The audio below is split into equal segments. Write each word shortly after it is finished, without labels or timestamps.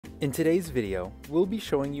In today's video, we'll be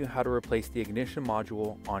showing you how to replace the ignition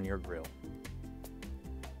module on your grill.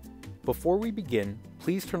 Before we begin,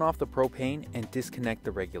 please turn off the propane and disconnect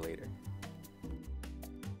the regulator.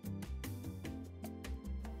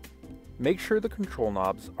 Make sure the control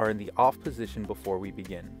knobs are in the off position before we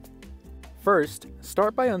begin. First,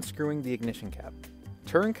 start by unscrewing the ignition cap.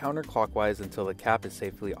 Turn counterclockwise until the cap is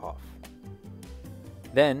safely off.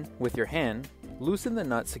 Then, with your hand, loosen the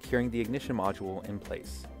nut securing the ignition module in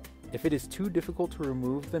place. If it is too difficult to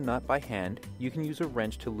remove the nut by hand, you can use a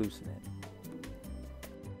wrench to loosen it.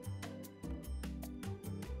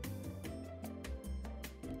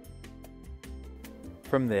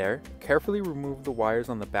 From there, carefully remove the wires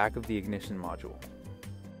on the back of the ignition module.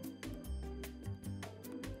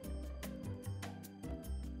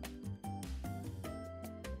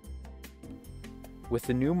 With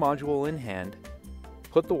the new module in hand,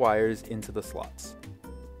 put the wires into the slots.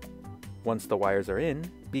 Once the wires are in,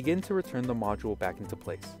 begin to return the module back into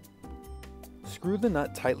place. Screw the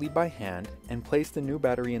nut tightly by hand and place the new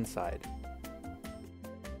battery inside.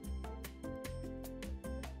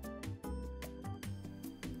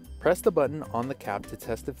 Press the button on the cap to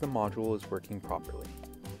test if the module is working properly.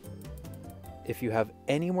 If you have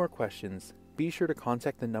any more questions, be sure to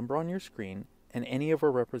contact the number on your screen and any of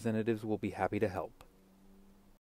our representatives will be happy to help.